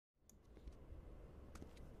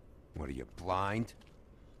are you, blind?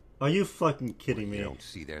 Are you fucking kidding me? You don't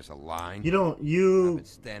see there's a line? I've been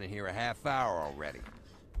standing here a half hour already.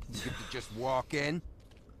 You get to just walk in?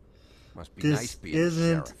 Must be nice being the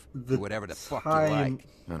sheriff. Do whatever the fuck you like. I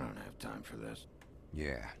don't have time for this.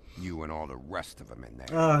 Yeah, you and all the rest of them in there.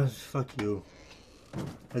 Ah, fuck you.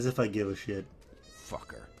 As if I give a shit.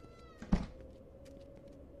 Fucker.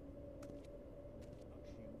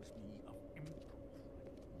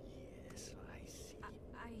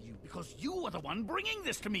 Because you are the one bringing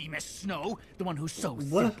this to me, Miss Snow. The one who so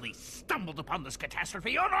simply stumbled upon this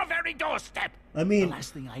catastrophe on our very doorstep. I mean... The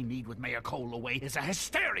last thing I need with Mayor Cole away is a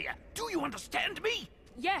hysteria. Do you understand me?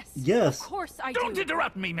 Yes. Yes. Of course I do. Don't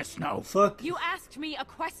interrupt me, Miss Snow. Fuck. You asked me a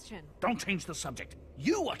question. Don't change the subject.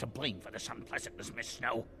 You are to blame for this unpleasantness, Miss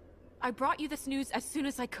Snow. I brought you this news as soon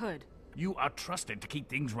as I could. You are trusted to keep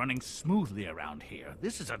things running smoothly around here.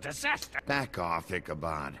 This is a disaster. Back off,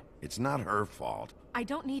 Ichabod. It's not her fault. I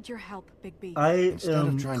don't need your help, Big B. Instead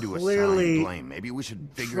of trying to assign blame, maybe we should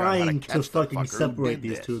figure out how to catch the fucking fucker separate who did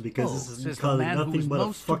these two because this is the causing man nothing who's but a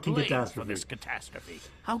most to fucking blame catastrophe. for this catastrophe.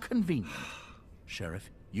 How convenient. Sheriff,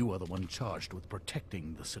 you are the one charged with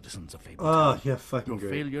protecting the citizens of Fabletown. Oh, yeah, fucking Your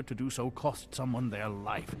great. failure to do so cost someone their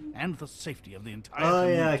life and the safety of the entire Oh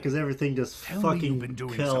community. yeah, because everything just Tell me you've fucking been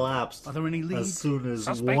doing collapsed something. Are there any leads? as soon as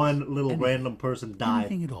Suspects? one little random person died.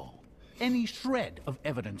 Anything at all. Any shred of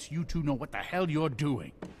evidence you two know what the hell you're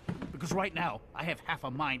doing. Because right now, I have half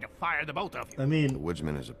a mind to fire the both of you. I The mean,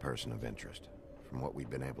 woodsman is a person of interest. From what we've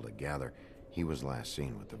been able to gather, he was last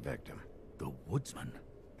seen with the victim. The woodsman?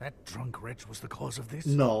 That drunk wretch was the cause of this?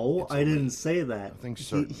 no, It's I a didn't lead. say that. Nothing's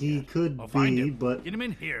certain He yet. could Well, find be, him. but Get him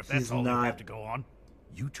in here if he's that's all you not. have to go on.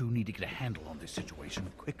 You two need to get a handle on this situation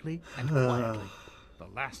quickly and quietly. The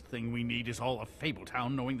last thing we need is all of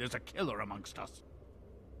Fabletown knowing there's a killer amongst us.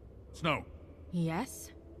 Snow,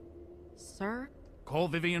 Yes? Sir? call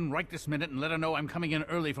Vivian right this minute and let her know I'm coming in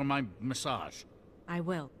early for my massage. I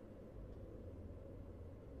will.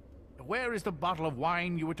 Where is the bottle of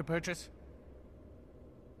wine you were to purchase?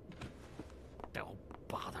 Oh,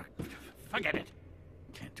 bother. Forget it.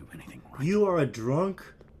 Can't do anything right. You are a drunk,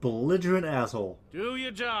 belligerent asshole. Do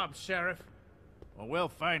your job, Sheriff. Or we'll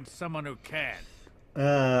find someone who can.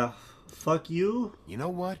 Fuck you? You know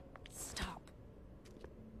what? Stop.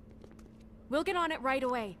 We'll get on it right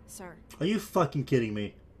away, sir. Are you fucking kidding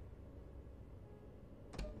me?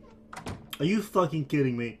 Are you fucking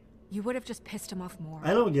kidding me? You would have just pissed him off more.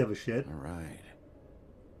 I don't give a shit. All right.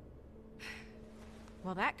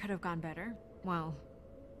 Well, that could have gone better. Well,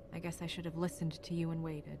 I guess I should have listened to you and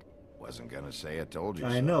waited. Wasn't gonna say I told you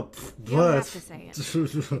I so. know, You don't have but to say it.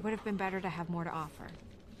 It would have been better to have more to offer.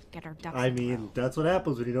 Get our ducks I in a mean, row. that's what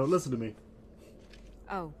happens when you don't listen to me.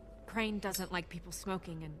 Oh, Crane doesn't like people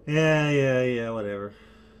smoking and... Yeah, whatever.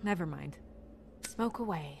 Never mind. Smoke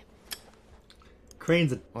away.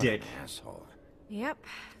 Crane's a What dick. an asshole. Yep.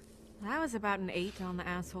 That was about an 8 on the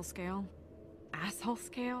asshole scale. Asshole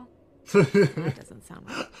scale? That doesn't sound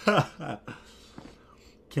right.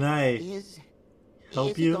 Can I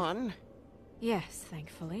help you? Gone? Yes,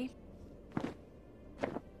 thankfully.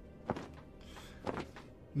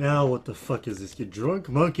 Now what the fuck is this? You drunk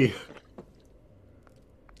monkey?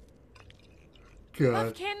 God.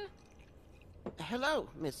 Buffkin? Hello,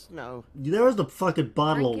 Miss Snow. There was the fucking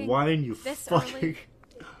bottle of Drinking wine, you this fucking... early?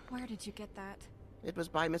 Where did you get that? It was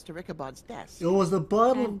by Mr. Ichabod's desk. It was the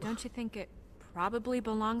bottle... And don't you think it probably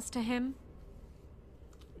belongs to him?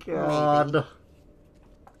 God.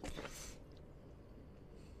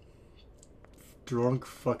 Drunk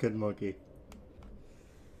fucking monkey.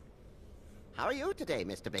 How are you today,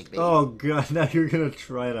 Mr. Bigby? Oh god, now you're gonna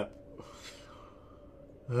try to...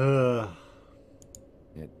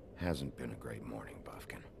 It hasn't been a great morning,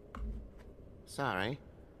 Buffkin. Sorry.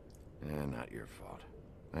 Not your fault.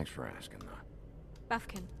 Thanks for asking, though.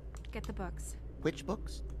 Buffkin, get the books. Which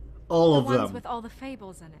books? all The of ones them. with all the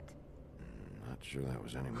fables in it. Not sure that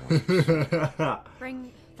was any more.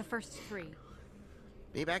 Bring the first 3.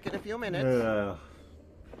 Be back in a few minutes.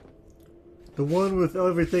 The one with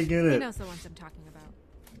everything in He it. knows the ones I'm talking about.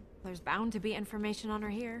 There's bound to be information on her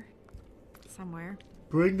here. Somewhere.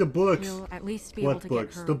 Bring the books. You'll at least be What able to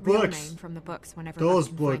books? get her The real books. name from the books whenever Those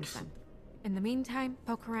Buffkin finds books. them. In the meantime,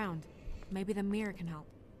 poke around. Maybe the mirror can help.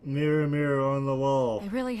 Mirror, mirror on the wall. I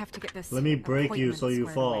really have to get this Let me break you appointment so you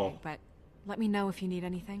squared fall. away, but let me know if you need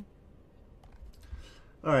anything.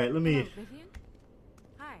 Alright, let me... Hello, Vivian?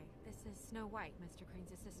 Hi, this is Snow White, Mr.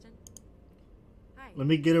 Crane's assistant. Hi. Let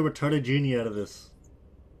me get a retarded genie out of this.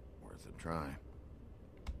 Worth a try.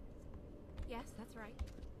 Yes, that's right.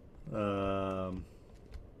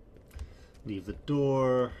 Leave the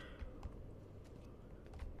door.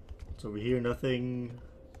 It's over here, nothing.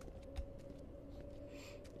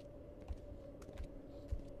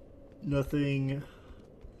 Nothing.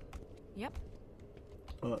 Yep.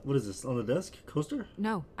 What is this on the desk? Coaster?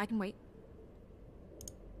 No, I can wait.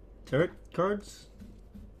 Tarot cards?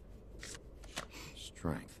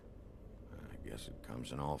 Strength. I guess it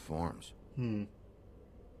comes in all forms.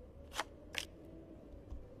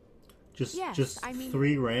 Yes, Just I mean,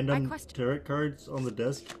 3 random my quest- tarot cards on the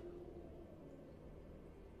desk?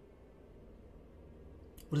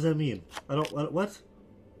 What does that mean? What?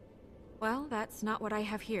 Well, that's not what I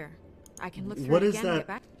have here. I can look through What it is again and that? get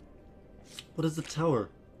back. What is the tower?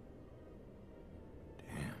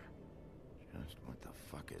 Damn. Just what the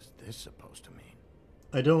fuck is this supposed to mean?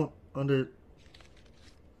 I don't under...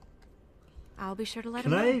 I'll be sure to let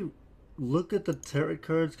Can him I know. look at the tarot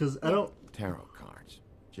cards? Because I don't... Tarot cards.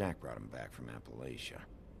 Jack brought them back from Appalachia.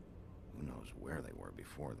 Who knows where they were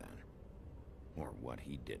before then? Or what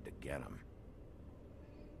he did to get them.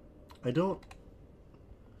 I don't...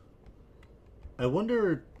 I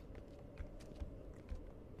wonder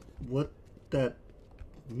what that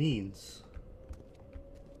means.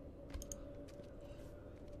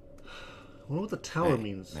 I wonder what the tower Hey,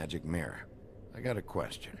 means. Magic mirror. I got a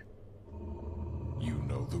question. You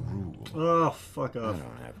know the rule. Oh, fuck I off.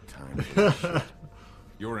 don't have time for this shit.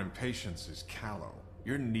 Your impatience is callow.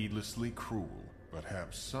 You're needlessly cruel, but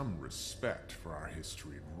have some respect for our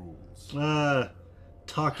history and rules.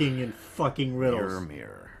 Talking in fucking riddles.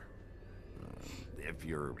 Mirror. If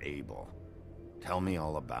you're able, tell me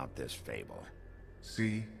all about this fable.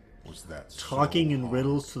 See? Was that Talking so in hard?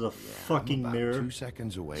 riddles to the I'm fucking about mirror. 2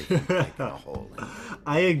 seconds away from taking a hole in it.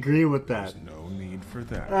 I agree with that. There's no need for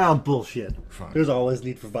that. Ah, bullshit. Fine. There's always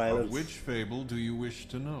need for Of violence. which fable do you wish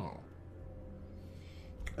to know?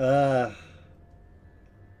 I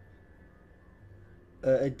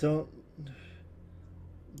don't...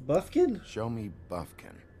 Buffkin? Show me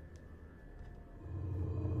Buffkin.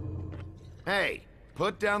 Hey,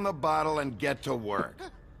 put down the bottle and get to work.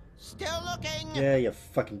 Still looking. Yeah, you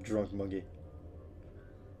fucking drunk monkey.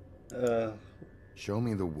 Show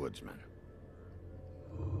me the woodsman.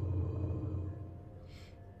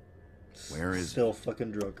 Where is Still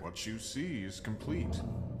fucking drunk. What you see is complete.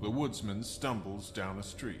 The woodsman stumbles down a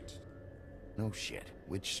street. No shit.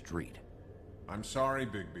 Which street? I'm sorry,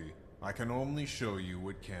 Bigby. I can only show you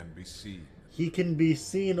what can be seen. He can be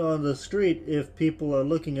seen on the street if people are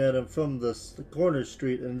looking at him from the corner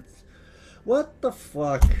street, and it's... What the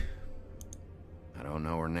fuck? I don't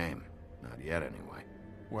know her name. Not yet, anyway.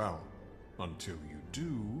 Well, until you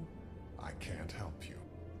do, I can't help you.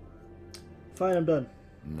 Fine, I'm done.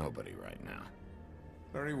 Nobody right now.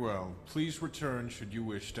 Very well. Please return should you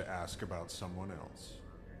wish to ask about someone else.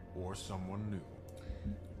 Or someone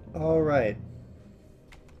new. Alright.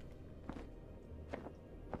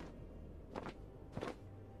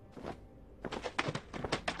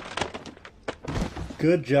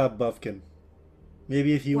 Good job, Buffkin.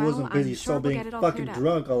 Maybe if he Well, wasn't busy I'm sure still we'll being get it all fucking cleared up.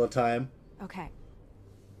 drunk all the time. Okay.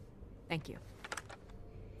 Thank you.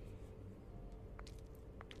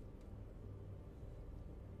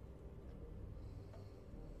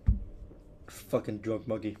 Fucking drunk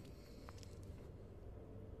monkey.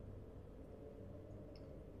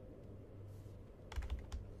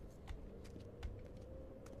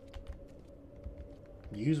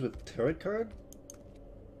 Use with tarot card?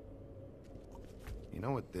 You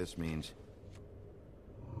know what this means?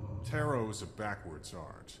 Tarot is a backwards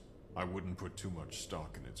art. I wouldn't put too much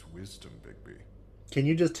stock in its wisdom, Bigby. Can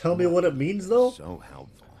you just tell me what it means, though? So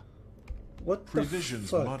helpful. What the Prevision's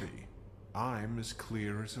fuck? muddy. I'm as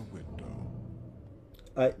clear as a window.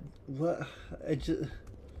 What? I just...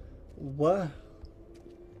 What?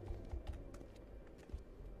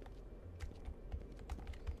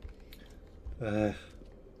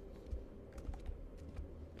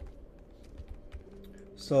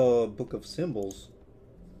 So, Book of Symbols.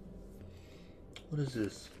 What is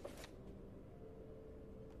this?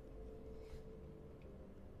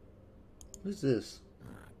 What is this?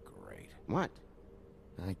 Great. What?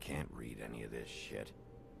 I can't read any of this shit.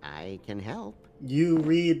 I can help. You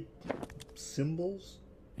read symbols?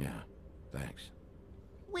 Yeah, thanks.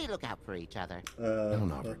 We look out for each other.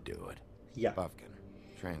 Don't overdo it. Yeah. Buffkin,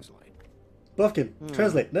 translate. Buffkin,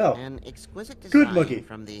 translate now. An exquisite Good design monkey.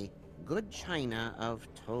 from the good china of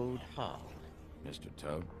Toad Hall. Mr.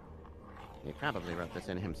 Toad? He probably wrote this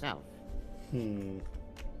in himself.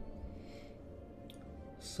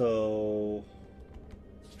 So...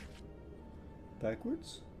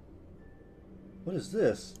 Backwards? What is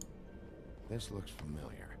this? This looks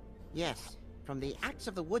familiar. Yes, from the Axe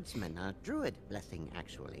of the Woodsman, a druid blessing,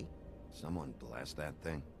 actually. Someone bless that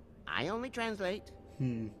thing. I only translate.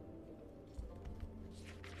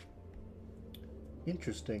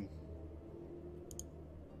 Interesting.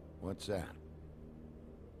 What's that?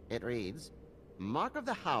 It reads, Mark of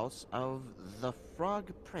the House of the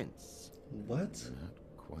Frog Prince. What? Not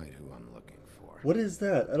quite who I'm looking for. What is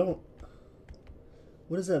that? I don't...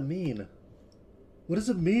 What does that mean? What does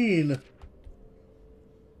it mean?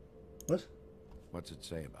 What? What's it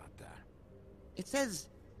say about that? It says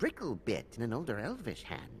Bricklebit in an older elvish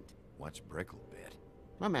hand. What's Bricklebit?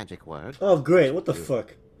 A magic word. Oh, great. What the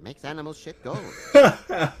fuck? Makes animals shit gold.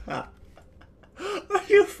 Are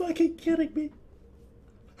you fucking kidding me?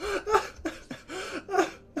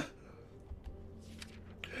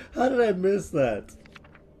 How did I miss that?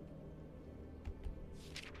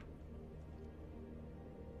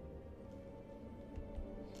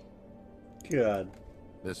 God.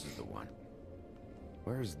 This is the one.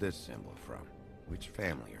 Where's this symbol from? Which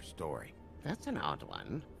family or story? That's an odd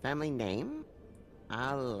one. Family name?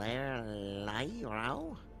 Allerleirauh?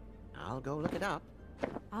 I'll go look it up.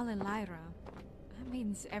 Allerleirauh. That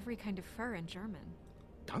means every kind of fur in German.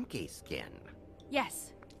 Donkey skin.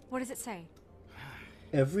 Yes. What does it say?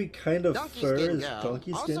 Every kind of Donkey fur skin is girl,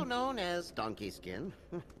 donkey skin? also known as donkey skin.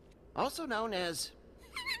 Also known as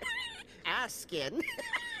ass skin.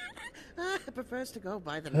 Prefers to go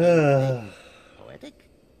by the name. Poetic?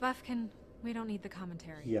 Buffkin, we don't need the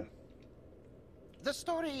commentary. Yeah. The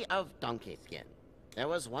story of Donkey Skin. There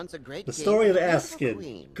was once a great The king story of and a Ass beautiful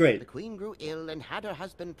Skin. queen. Great. The queen grew ill and had her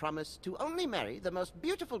husband promise to only marry the most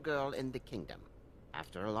beautiful girl in the kingdom.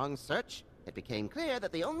 After a long search, it became clear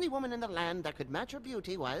that the only woman in the land that could match her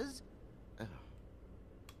beauty was...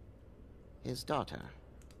 his daughter,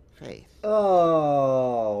 Faith.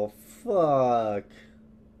 Oh, fuck.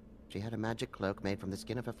 She had a magic cloak made from the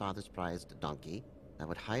skin of her father's prized donkey that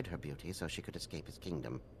would hide her beauty so she could escape his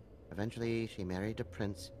kingdom. Eventually, she married a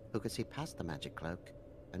prince who could see past the magic cloak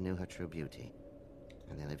and knew her true beauty.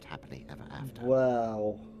 And they lived happily ever after.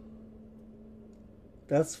 Wow.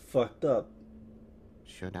 That's fucked up.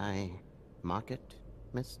 Should I mark it,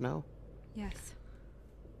 Miss Snow? Yes.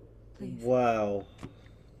 Please. Wow.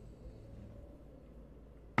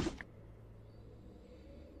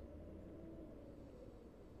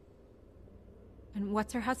 And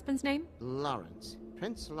what's her husband's name? Lawrence.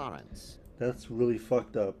 Prince Lawrence. That's really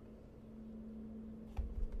fucked up.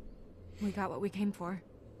 We got what we came for.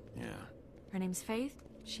 Yeah. Her name's Faith.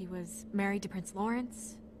 She was married to Prince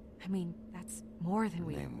Lawrence. I mean, that's more than Her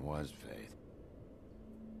we... name was Faith.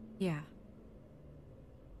 Yeah.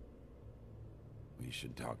 We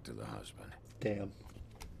should talk to the husband. Damn.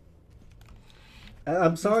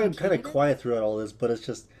 I'm sorry I'm kind of Completed it? quiet throughout all this, but it's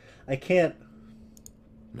just... I can't...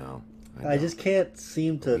 No, I just can't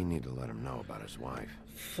seem We to... need to let him know about his wife.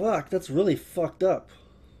 Fuck, that's really fucked up.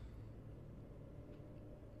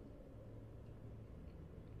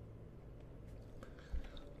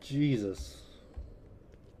 Jesus.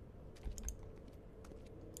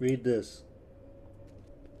 Read this.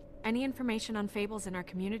 Any information on fables in our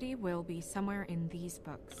community will be somewhere in these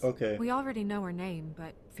books. Okay. We already know her name,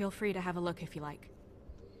 but feel free to have a look if you like.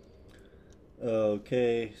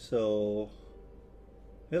 Okay, so...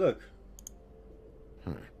 Hey, look.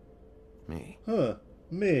 Me. Huh.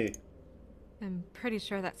 Me. I'm pretty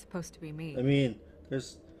sure that's supposed to be me. I mean,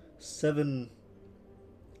 there's 7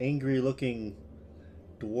 angry-looking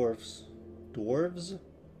dwarfs. Dwarves?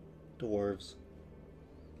 Dwarves.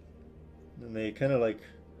 And they kind of like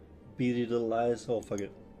beady little eyes. Oh, fuck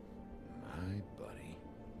it. My buddy.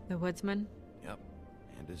 The woodsman? Yep.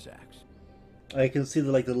 And his axe. I can see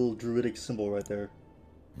the little druidic symbol right there.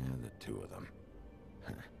 Yeah, the two of them.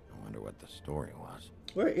 I wonder what the story was.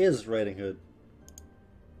 Where is Riding Hood?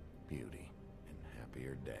 Beauty and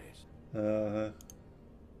happier days. Uh-huh.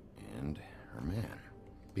 And her man,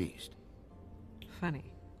 Beast.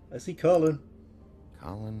 Funny. I see Colin.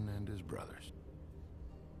 Colin and his brothers.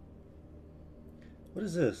 What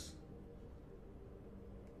is this?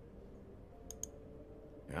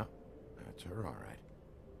 Yeah, that's her all right.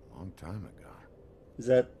 Long time ago. Is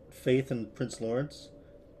that Faith and Prince Lawrence?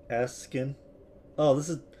 Ass skin? Oh, this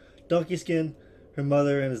is donkey skin, her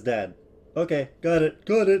mother, and his dad. Okay, got it.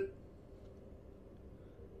 Got it.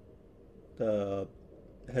 The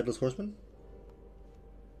Headless Horseman?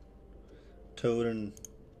 Toad and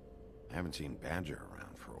I haven't seen Badger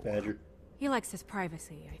around for a while. Badger. He likes his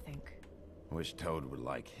privacy, I think. I wish Toad would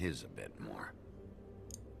like his a bit more.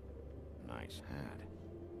 Nice hat.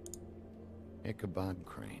 Ichabod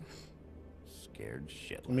Crane. Scared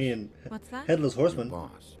shitless. I mean, What's that? Headless Your Horseman.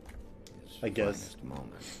 boss. His I guess. finest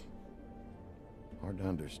moment. Hard to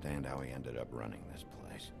understand how he ended up running this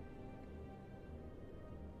place.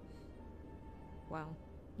 Well,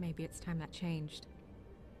 maybe it's time that changed.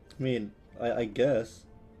 I mean, I guess.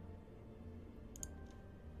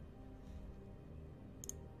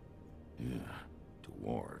 Yeah,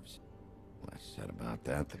 dwarves. Less said about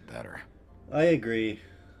that, the better. I agree.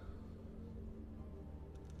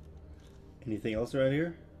 Anything else around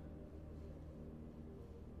here?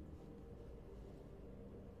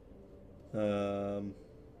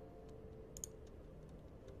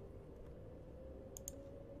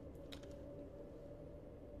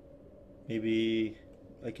 Maybe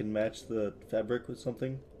I can match the fabric with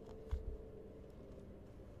something.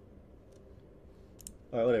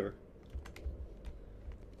 Alright, whatever.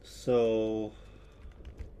 So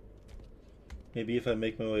maybe if I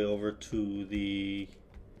make my way over to the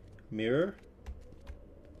mirror.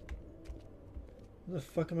 Where the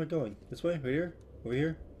fuck am I going? This way? Right here? Over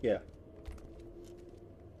here? Yeah.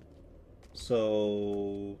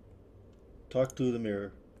 So talk to the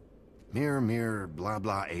mirror. Mirror, mirror, blah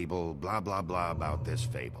blah able, blah blah blah about this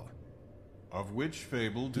fable. Of which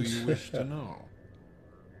fable do you wish to know?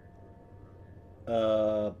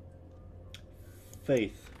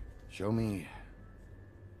 Faith. Show me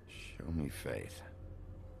faith.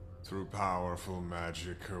 Through powerful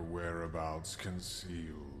magic, her whereabouts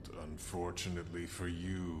concealed. Unfortunately for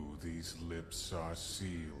you, these lips are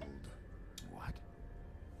sealed. What?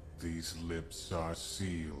 These lips are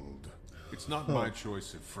sealed. It's not my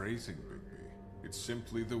choice of phrasing, Bigby. It's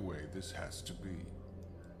simply the way this has to be.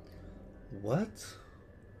 What?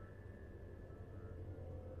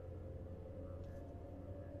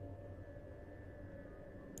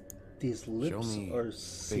 These lips are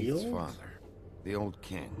sealed? Faith's father, the old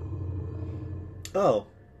king. Oh.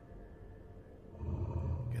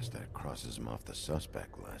 Guess that crosses him off the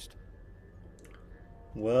suspect list.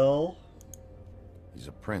 Well. He's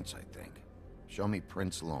a prince, I think. Show me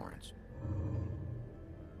Prince Lawrence.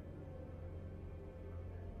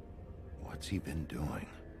 What's he been doing?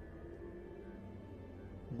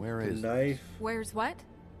 Where is knife? Where's what?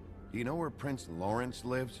 Do you know where Prince Lawrence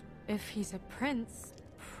lives? If he's a prince,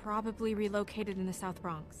 probably relocated in the South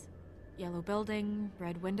Bronx. Yellow building,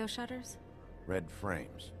 red window shutters. Red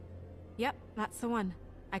frames. Yep, that's the one.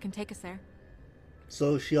 I can take us there.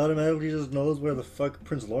 So she automatically just knows where the fuck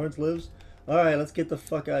Prince Lawrence lives? Alright, let's get the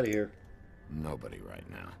fuck out of here. Nobody right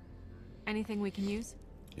now. Anything we can use?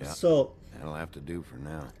 Yeah. So That'll have to do for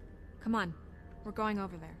now. Come on, we're going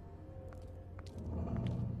over there.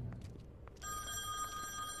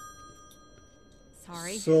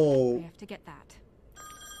 Sorry, So we have to get that.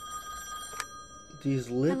 these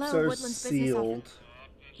lips Hello, are Woodland's business sealed. office.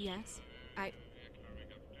 Yes,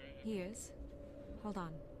 He is. Hold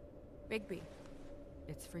on. Bigby,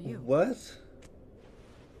 it's for you. What?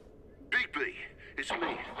 Bigby, it's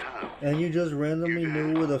me, Toad. And you just randomly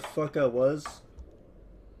knew where the fuck I was?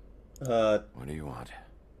 What do you want?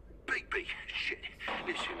 Bigby, shit.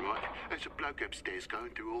 Listen, right? There's a bloke upstairs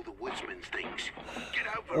going through all the woodsman's things. Get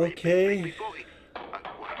over Okay. it, Bigby boy.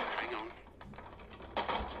 Wait, hang on.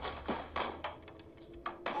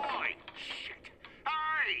 Oi, shit.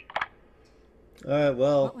 Hey! Alright,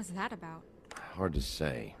 well. What was that about? Hard to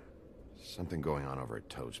say. Something going on over at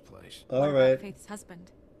Toad's place. What about Alright. Faith's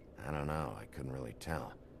husband? I don't know. I couldn't really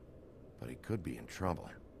tell. But he could be in trouble.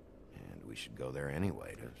 And we should go there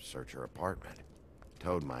anyway to search her apartment.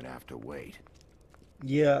 Toad might have to wait.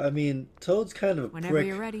 Yeah, I mean, Toad's kind of a Whenever prick.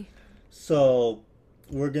 you're ready. So,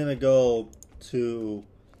 we're gonna go to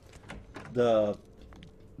the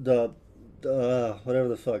whatever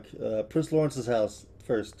the fuck, Prince Lawrence's house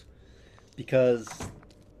first. Because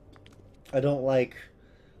I don't like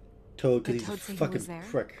Toad Did because Toad he's say a he fucking was there?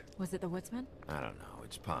 prick. Was it the woodsman? I don't know.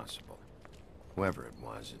 It's possible. Whoever it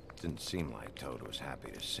was, it didn't seem like Toad was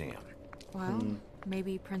happy to see him. Well,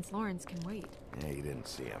 maybe Prince Lawrence can wait. Yeah, he didn't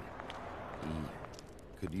see him.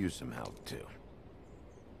 He could use some help, too.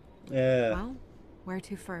 Yeah. Well, where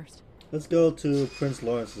to first? Let's go to Prince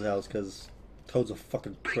Lawrence's house because Toad's a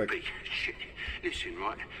fucking prick. Bigby, shit. Listen,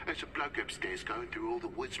 right? There's a bloke upstairs going through all the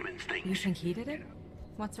woodsman's things. You think he did it?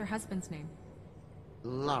 What's her husband's name?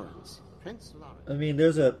 Lawrence. Prince Lawrence. I mean,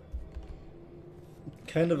 there's a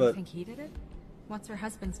kind of You a think he did it? What's her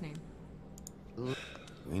husband's name?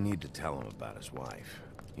 We need to tell him about his wife.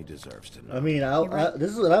 He deserves to know. I mean, You're right.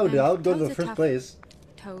 this is what I would do. I would go to Toad's the a first tough- place.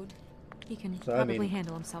 Toad. He can So, I probably mean-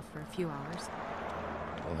 handle himself for a few hours.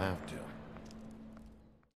 We'll have to.